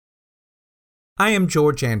I am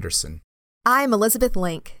George Anderson. I'm Elizabeth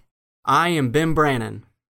Link. I am Ben Brannon.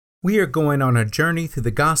 We are going on a journey through the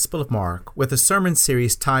Gospel of Mark with a sermon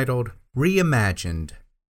series titled Reimagined.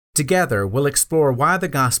 Together, we'll explore why the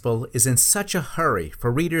Gospel is in such a hurry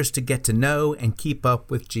for readers to get to know and keep up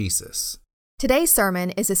with Jesus. Today's sermon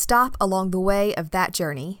is a stop along the way of that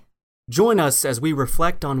journey. Join us as we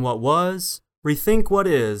reflect on what was, rethink what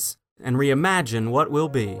is, and reimagine what will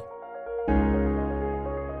be.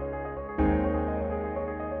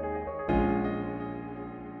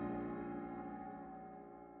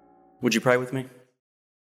 Would you pray with me?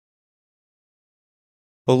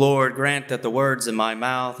 O Lord, grant that the words of my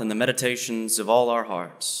mouth and the meditations of all our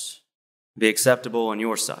hearts be acceptable in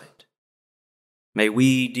your sight. May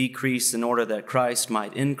we decrease in order that Christ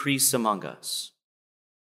might increase among us.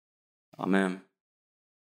 Amen.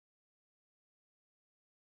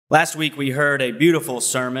 Last week we heard a beautiful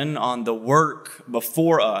sermon on the work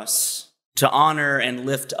before us to honor and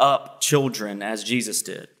lift up children as Jesus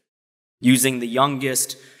did, using the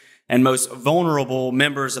youngest and most vulnerable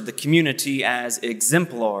members of the community as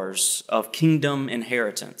exemplars of kingdom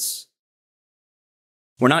inheritance.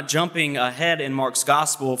 We're not jumping ahead in Mark's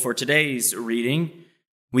gospel for today's reading.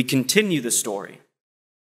 We continue the story.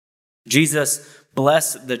 Jesus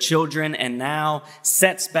blessed the children and now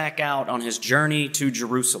sets back out on his journey to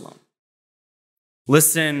Jerusalem.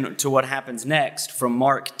 Listen to what happens next from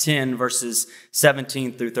Mark 10, verses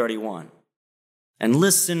 17 through 31. And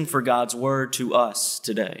listen for God's word to us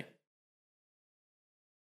today.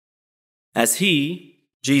 As he,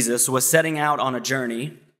 Jesus, was setting out on a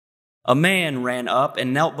journey, a man ran up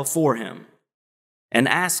and knelt before him and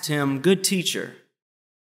asked him, "Good teacher,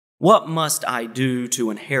 what must I do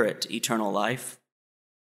to inherit eternal life?"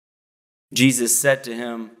 Jesus said to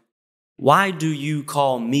him, "Why do you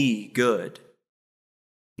call me good?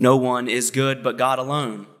 No one is good but God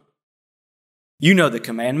alone. You know the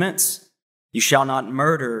commandments. You shall not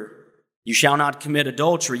murder. You shall not commit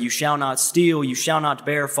adultery. You shall not steal. You shall not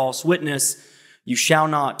bear false witness. You shall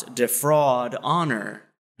not defraud. Honor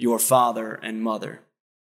your father and mother."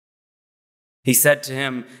 He said to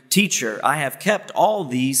him, "Teacher, I have kept all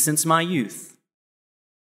these since my youth."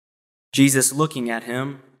 Jesus, looking at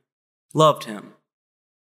him, loved him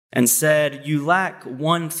and said, "You lack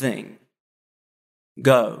one thing.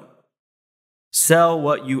 Go, sell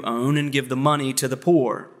what you own and give the money to the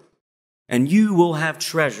poor, and you will have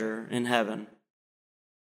treasure in heaven.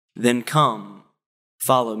 Then come,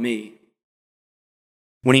 follow me."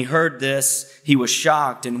 When he heard this, he was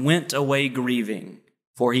shocked and went away grieving,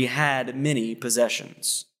 for he had many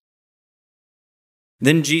possessions.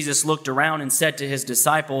 Then Jesus looked around and said to his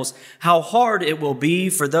disciples, "How hard it will be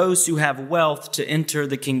for those who have wealth to enter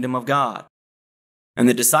the kingdom of God." And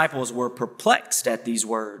the disciples were perplexed at these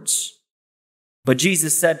words. But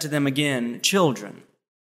Jesus said to them again, "Children,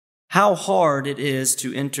 how hard it is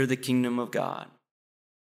to enter the kingdom of God.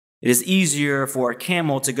 It is easier for a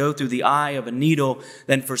camel to go through the eye of a needle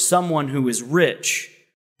than for someone who is rich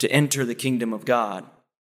to enter the kingdom of God."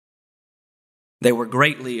 They were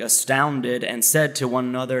greatly astounded and said to one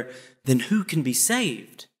another, "Then who can be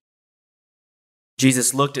saved?"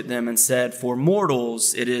 Jesus looked at them and said, "For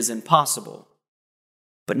mortals it is impossible,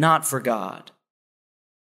 but not for God.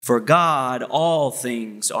 For God all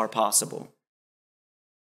things are possible."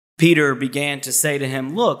 Peter began to say to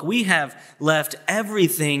him, "Look, we have left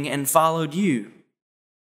everything and followed you."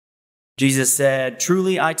 Jesus said,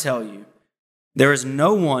 "Truly I tell you, there is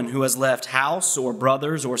no one who has left house or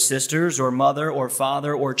brothers or sisters or mother or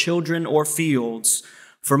father or children or fields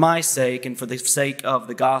for my sake and for the sake of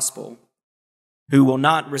the gospel, who will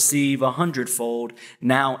not receive 100-fold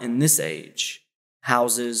now in this age,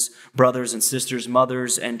 houses, brothers and sisters,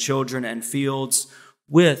 mothers and children and fields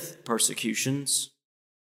with persecutions,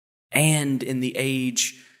 and in the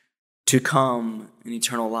age to come in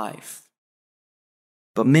eternal life.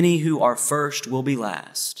 But many who are first will be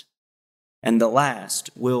last, and the last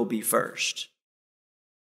will be first."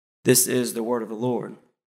 This is the word of the Lord.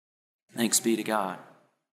 Thanks be to God.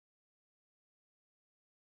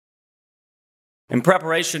 In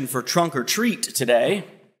preparation for Trunk or Treat today,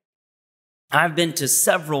 I've been to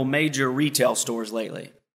several major retail stores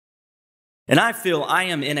lately, and I feel I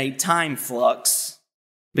am in a time flux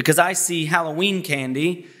because I see Halloween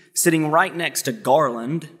candy sitting right next to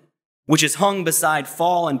garland, which is hung beside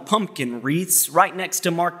fall and pumpkin wreaths right next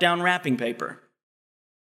to markdown wrapping paper.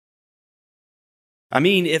 I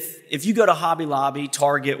mean, if you go to Hobby Lobby,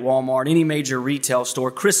 Target, Walmart, any major retail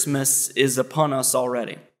store, Christmas is upon us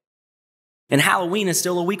already. And Halloween is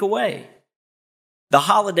still a week away. The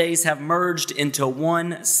holidays have merged into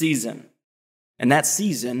one season, and that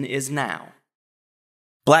season is now.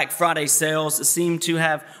 Black Friday sales seem to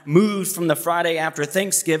have moved from the Friday after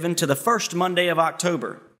Thanksgiving to the first Monday of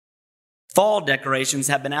October. Fall decorations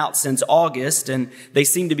have been out since August, and they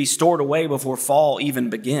seem to be stored away before fall even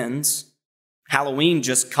begins. Halloween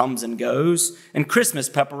just comes and goes, and Christmas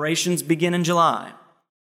preparations begin in July.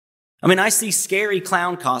 I see scary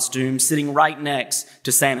clown costumes sitting right next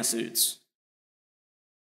to Santa suits.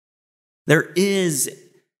 There is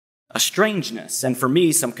a strangeness, and for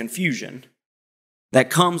me, some confusion, that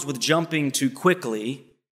comes with jumping too quickly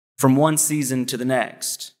from one season to the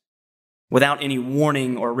next without any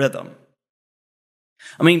warning or rhythm.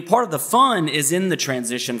 Part of the fun is in the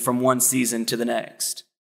transition from one season to the next.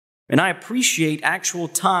 And I appreciate actual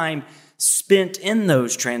time spent in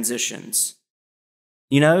those transitions.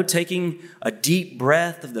 Taking a deep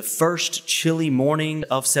breath of the first chilly morning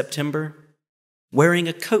of September, wearing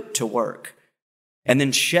a coat to work, and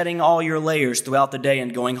then shedding all your layers throughout the day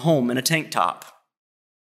and going home in a tank top.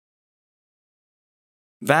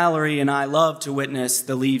 Valerie and I love to witness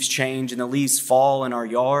the leaves change and the leaves fall in our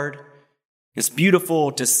yard. It's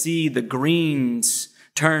beautiful to see the greens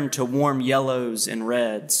turn to warm yellows and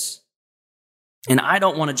reds. And I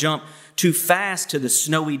don't want to jump too fast to the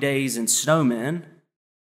snowy days and snowmen.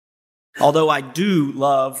 Although I do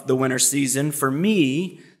love the winter season, for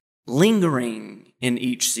me, lingering in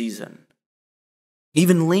each season,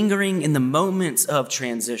 even lingering in the moments of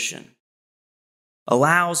transition,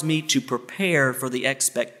 allows me to prepare for the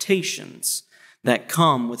expectations that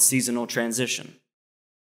come with seasonal transition.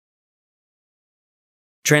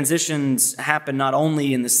 Transitions happen not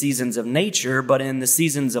only in the seasons of nature, but in the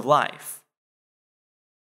seasons of life.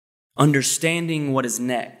 Understanding what is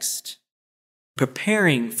next,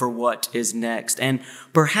 preparing for what is next, and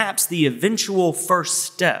perhaps the eventual first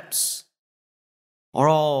steps are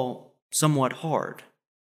all somewhat hard.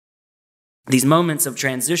 These moments of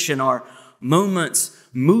transition are moments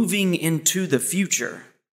moving into the future,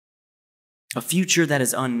 a future that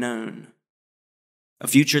is unknown, a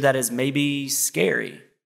future that is maybe scary,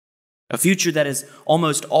 a future that is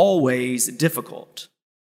almost always difficult.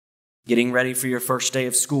 Getting ready for your first day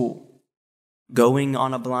of school, going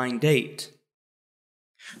on a blind date,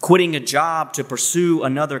 quitting a job to pursue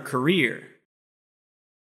another career,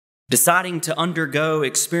 deciding to undergo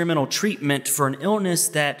experimental treatment for an illness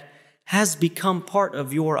that has become part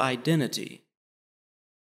of your identity,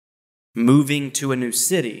 moving to a new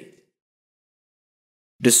city,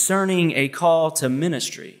 discerning a call to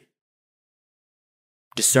ministry,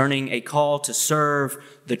 discerning a call to serve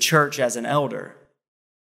the church as an elder,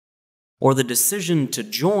 or the decision to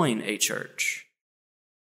join a church,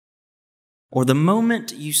 or the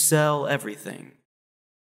moment you sell everything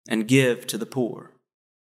and give to the poor.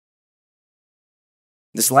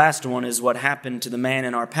 This last one is what happened to the man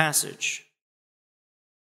in our passage.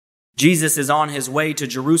 Jesus is on his way to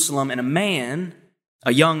Jerusalem, and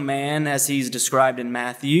a young man, as he's described in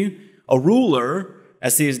Matthew, a ruler,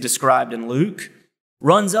 as he is described in Luke,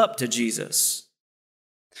 runs up to Jesus.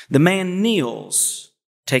 The man kneels,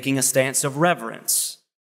 taking a stance of reverence,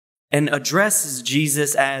 and addresses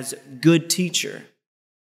Jesus as good teacher,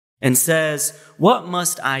 and says, "What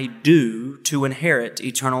must I do to inherit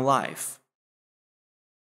eternal life?"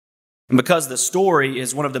 And because the story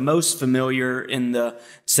is one of the most familiar in the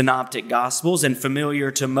Synoptic Gospels and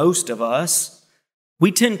familiar to most of us,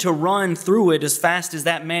 we tend to run through it as fast as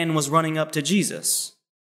that man was running up to Jesus.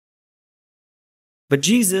 But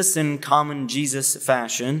Jesus, in common Jesus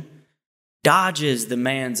fashion, dodges the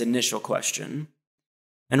man's initial question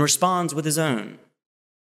and responds with his own.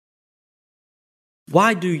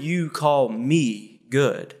 "Why do you call me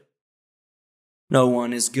good? No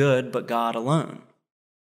one is good but God alone."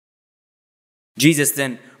 Jesus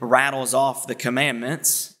then rattles off the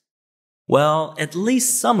commandments. Well, at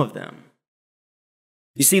least some of them.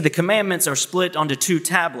 You see, the commandments are split onto 2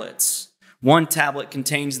 tablets. One tablet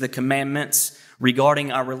contains the commandments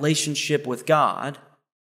regarding our relationship with God.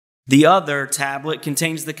 The other tablet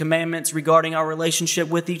contains the commandments regarding our relationship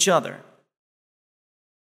with each other.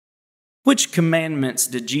 Which commandments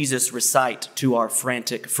did Jesus recite to our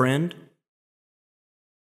frantic friend?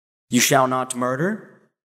 You shall not murder.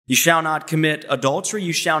 You shall not commit adultery.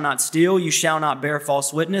 You shall not steal. You shall not bear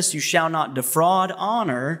false witness. You shall not defraud.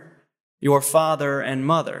 Honor your father and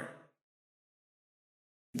mother.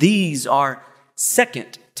 These are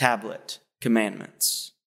second tablet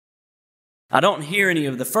commandments. I don't hear any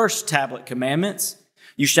of the first tablet commandments.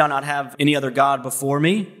 You shall not have any other God before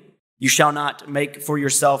me. You shall not make for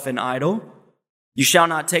yourself an idol. You shall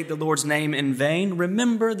not take the Lord's name in vain.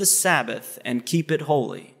 Remember the Sabbath and keep it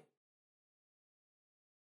holy.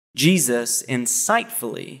 Jesus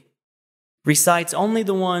insightfully recites only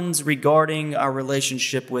the ones regarding our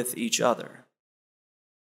relationship with each other.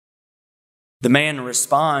 The man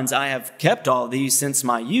responds, I have kept all these since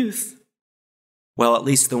my youth. Well, at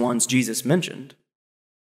least the ones Jesus mentioned.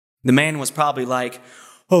 The man was probably like,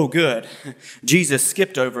 oh, good. Jesus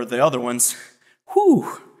skipped over the other ones.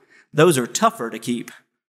 Whew, those are tougher to keep.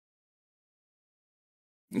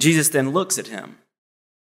 Jesus then looks at him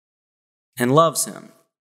and loves him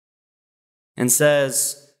and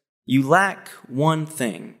says, you lack one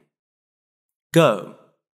thing. Go,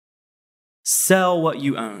 sell what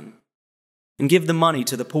you own and give the money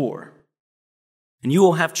to the poor, and you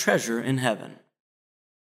will have treasure in heaven.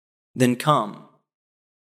 Then come,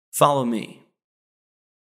 follow me.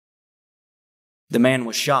 The man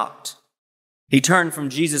was shocked. He turned from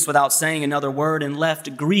Jesus without saying another word and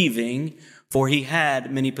left grieving, for he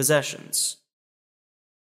had many possessions.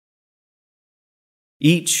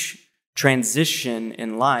 Each transition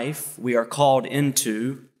in life we are called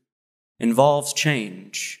into involves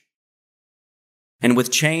change. And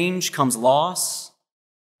with change comes loss,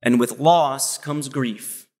 and with loss comes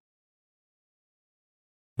grief.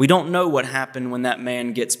 We don't know what happened when that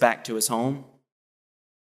man gets back to his home.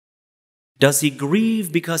 Does he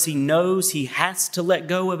grieve because he knows he has to let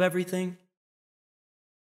go of everything?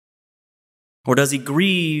 Or does he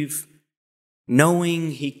grieve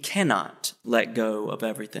knowing he cannot let go of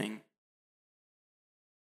everything?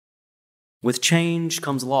 With change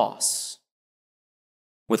comes loss.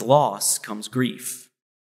 With loss comes grief.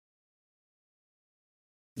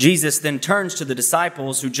 Jesus then turns to the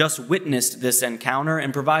disciples who just witnessed this encounter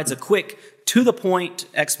and provides a quick, to-the-point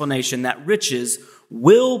explanation that riches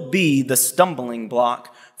will be the stumbling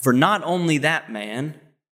block for not only that man,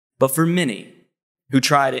 but for many who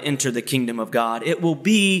try to enter the kingdom of God. It will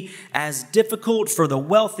be as difficult for the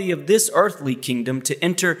wealthy of this earthly kingdom to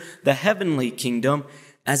enter the heavenly kingdom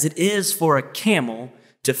as it is for a camel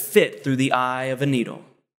to fit through the eye of a needle.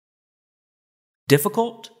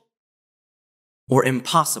 Difficult or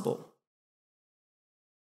impossible?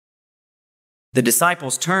 The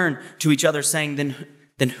disciples turn to each other saying,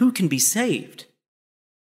 then who can be saved?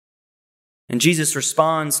 And Jesus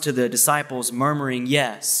responds to the disciples murmuring,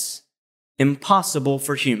 yes, impossible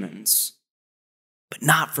for humans, but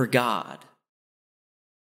not for God.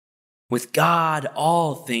 With God,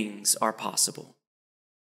 all things are possible.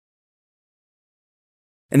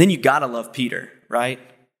 And then you gotta love Peter, right?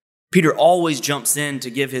 Peter always jumps in to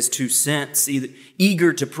give his 2 cents,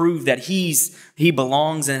 eager to prove that he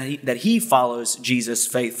belongs and that he follows Jesus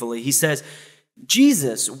faithfully. He says,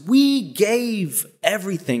 Jesus, we gave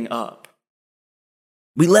everything up.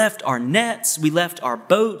 We left our nets, we left our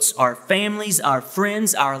boats, our families, our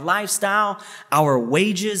friends, our lifestyle, our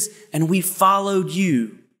wages, and we followed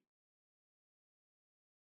you.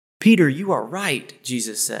 Peter, you are right,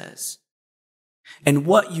 Jesus says. And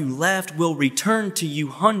what you left will return to you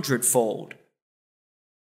 100-fold.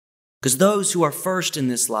 Because those who are first in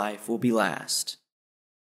this life will be last.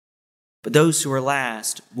 But those who are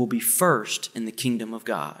last will be first in the kingdom of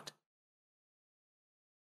God.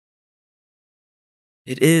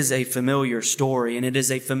 It is a familiar story, and it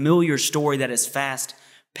is a familiar story that is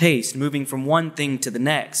fast-paced, moving from one thing to the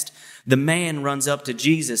next. The man runs up to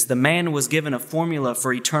Jesus. The man was given a formula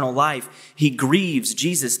for eternal life. He grieves.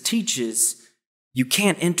 Jesus teaches, you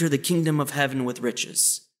can't enter the kingdom of heaven with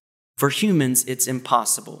riches. For humans, it's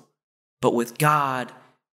impossible. But with God,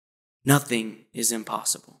 nothing is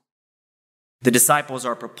impossible. The disciples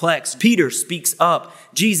are perplexed. Peter speaks up.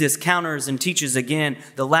 Jesus counters and teaches again,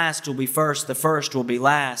 the last will be first, the first will be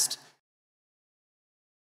last.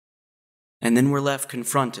 And then we're left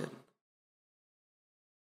confronted.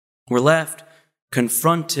 We're left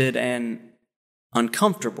confronted and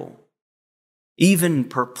uncomfortable, even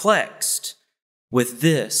perplexed with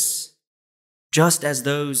this, just as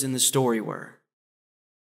those in the story were.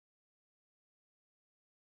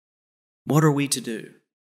 What are we to do?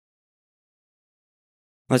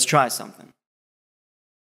 Let's try something.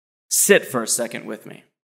 Sit for a second with me.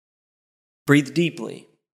 Breathe deeply.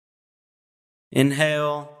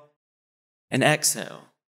 Inhale and exhale.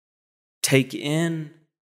 Take in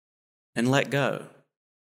and let go.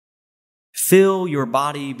 Feel your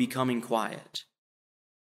body becoming quiet.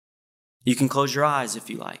 You can close your eyes if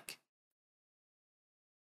you like.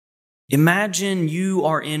 Imagine you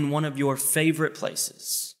are in one of your favorite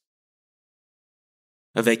places.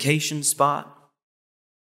 A vacation spot.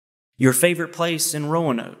 Your favorite place in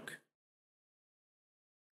Roanoke.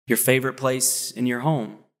 Your favorite place in your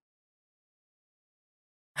home.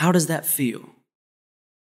 How does that feel?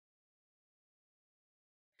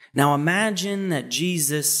 Now imagine that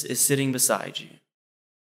Jesus is sitting beside you.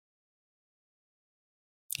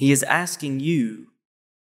 He is asking you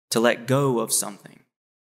to let go of something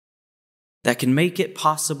that can make it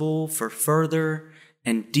possible for further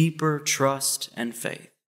and deeper trust and faith.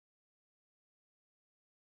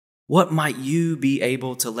 What might you be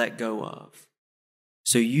able to let go of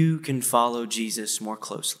so you can follow Jesus more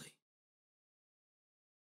closely?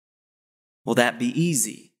 Will that be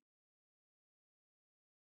easy?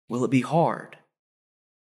 Will it be hard?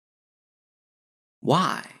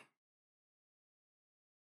 Why?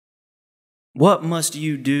 What must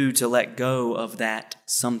you do to let go of that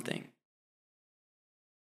something?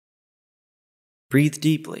 Breathe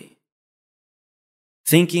deeply,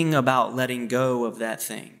 thinking about letting go of that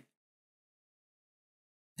thing.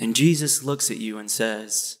 And Jesus looks at you and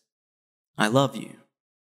says, I love you.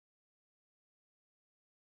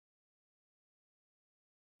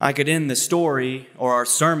 I could end the story or our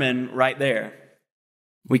sermon right there.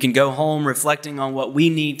 We can go home reflecting on what we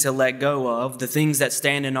need to let go of, the things that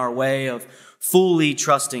stand in our way of fully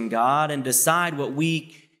trusting God, and decide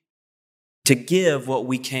to give what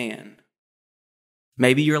we can.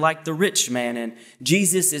 Maybe you're like the rich man and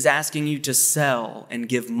Jesus is asking you to sell and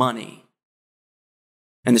give money.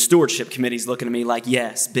 And the stewardship committee's looking at me like,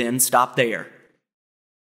 yes, Ben, stop there.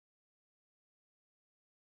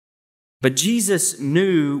 But Jesus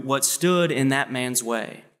knew what stood in that man's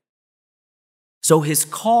way. So his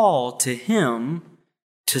call to him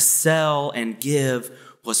to sell and give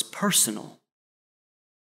was personal.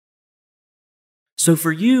 So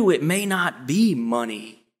for you, it may not be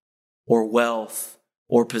money or wealth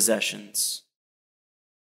or possessions.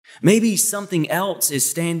 Maybe something else is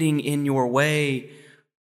standing in your way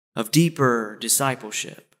of deeper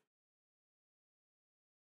discipleship.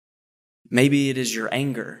 Maybe it is your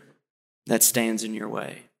anger that stands in your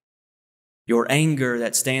way. Your anger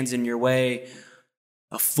that stands in your way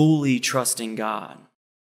of fully trusting God.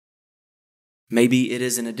 Maybe it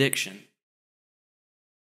is an addiction.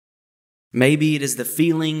 Maybe it is the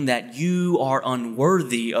feeling that you are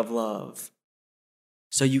unworthy of love,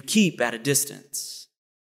 so you keep at a distance.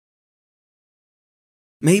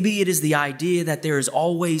 Maybe it is the idea that there is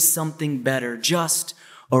always something better just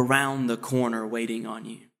around the corner waiting on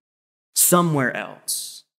you, somewhere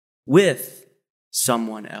else, with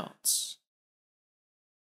someone else.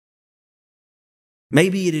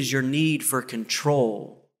 Maybe it is your need for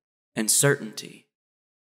control and certainty.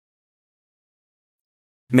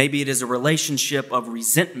 Maybe it is a relationship of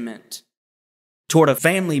resentment toward a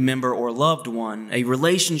family member or loved one, a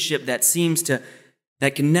relationship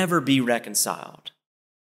that can never be reconciled.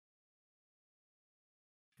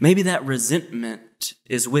 Maybe that resentment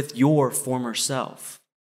is with your former self.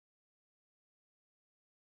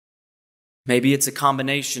 Maybe it's a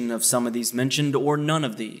combination of some of these mentioned or none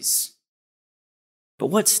of these. But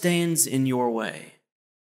what stands in your way?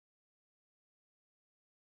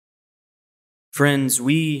 Friends,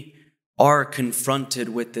 we are confronted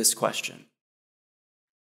with this question.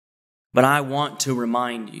 But I want to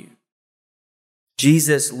remind you,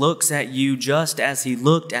 Jesus looks at you just as he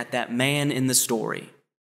looked at that man in the story,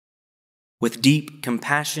 with deep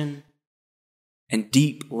compassion and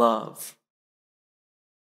deep love.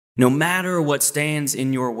 No matter what stands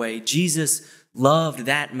in your way, Jesus loved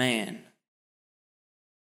that man.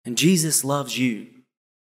 And Jesus loves you.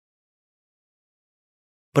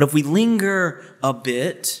 But if we linger a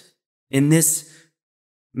bit in this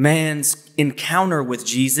man's encounter with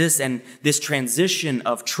Jesus and this transition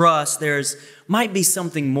of trust, there's might be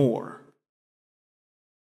something more.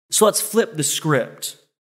 So let's flip the script.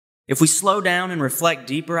 If we slow down and reflect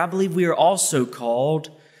deeper, I believe we are also called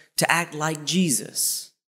to act like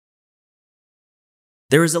Jesus.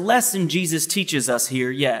 There is a lesson Jesus teaches us here,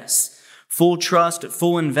 yes. Full trust,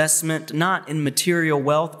 full investment, not in material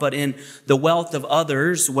wealth, but in the wealth of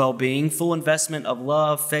others' well-being. Full investment of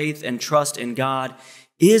love, faith, and trust in God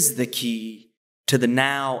is the key to the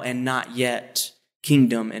now and not yet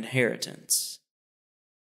kingdom inheritance.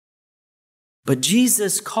 But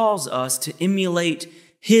Jesus calls us to emulate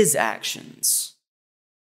his actions.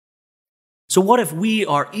 So what if we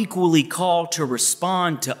are equally called to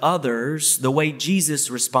respond to others the way Jesus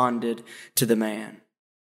responded to the man?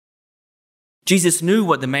 Jesus knew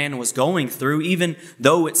what the man was going through, even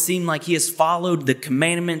though it seemed like he has followed the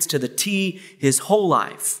commandments to the T his whole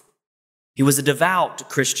life. He was a devout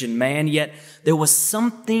Christian man, yet there was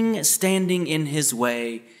something standing in his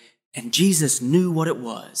way, and Jesus knew what it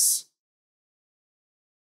was.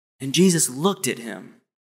 And Jesus looked at him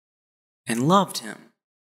and loved him.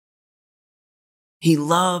 He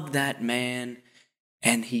loved that man,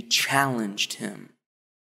 and he challenged him.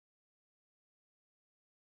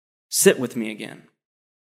 Sit with me again.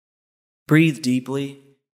 Breathe deeply,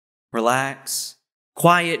 relax,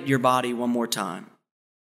 quiet your body one more time.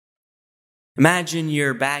 Imagine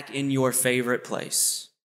you're back in your favorite place.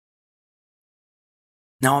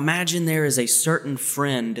 Now imagine there is a certain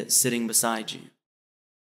friend sitting beside you.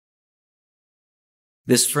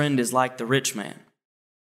 This friend is like the rich man,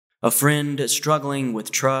 a friend struggling with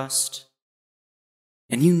trust,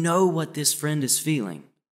 and you know what this friend is feeling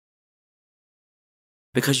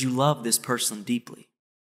because you love this person deeply.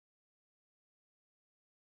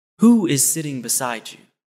 Who is sitting beside you?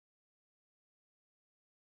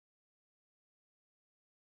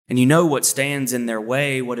 And you know what stands in their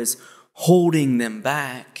way, what is holding them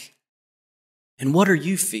back. And what are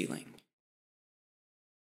you feeling?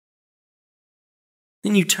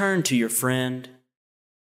 Then you turn to your friend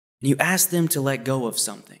and you ask them to let go of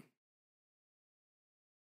something.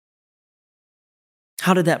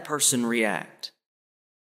 How did that person react?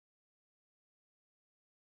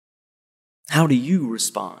 How do you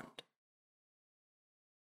respond?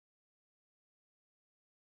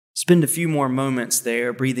 Spend a few more moments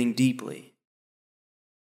there breathing deeply.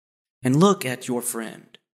 And look at your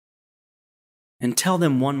friend. And tell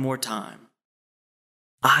them one more time,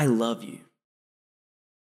 I love you.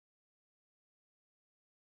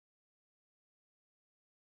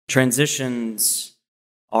 Transitions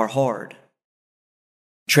are hard.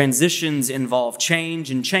 Transitions involve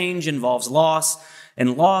change, and change involves loss,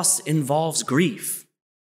 and loss involves grief.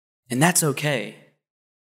 And that's okay.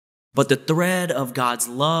 But the thread of God's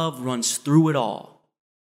love runs through it all.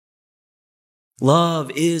 Love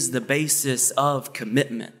is the basis of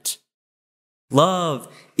commitment. Love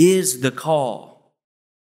is the call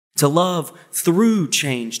to love through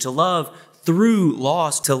change, to love through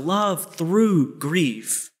loss, to love through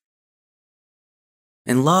grief.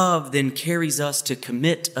 And love then carries us to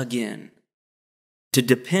commit again, to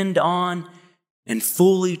depend on and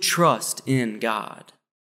fully trust in God.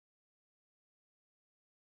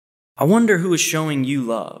 I wonder who is showing you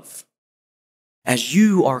love as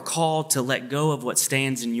you are called to let go of what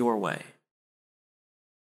stands in your way.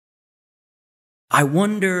 I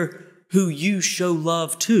wonder who you show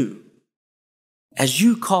love to as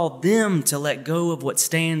you call them to let go of what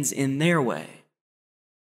stands in their way.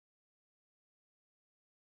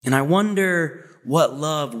 And I wonder what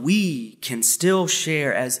love we can still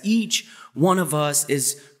share as each one of us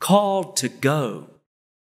is called to go,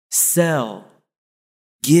 sell,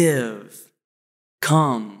 give,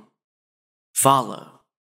 come, follow.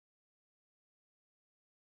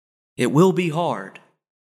 It will be hard.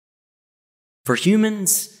 For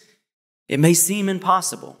humans, it may seem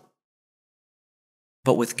impossible.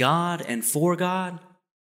 But with God and for God,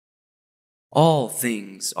 all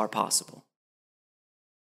things are possible.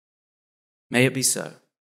 May it be so.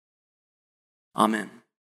 Amen.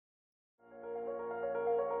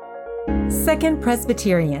 Second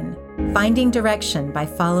Presbyterian, Finding Direction by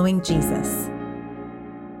Following Jesus.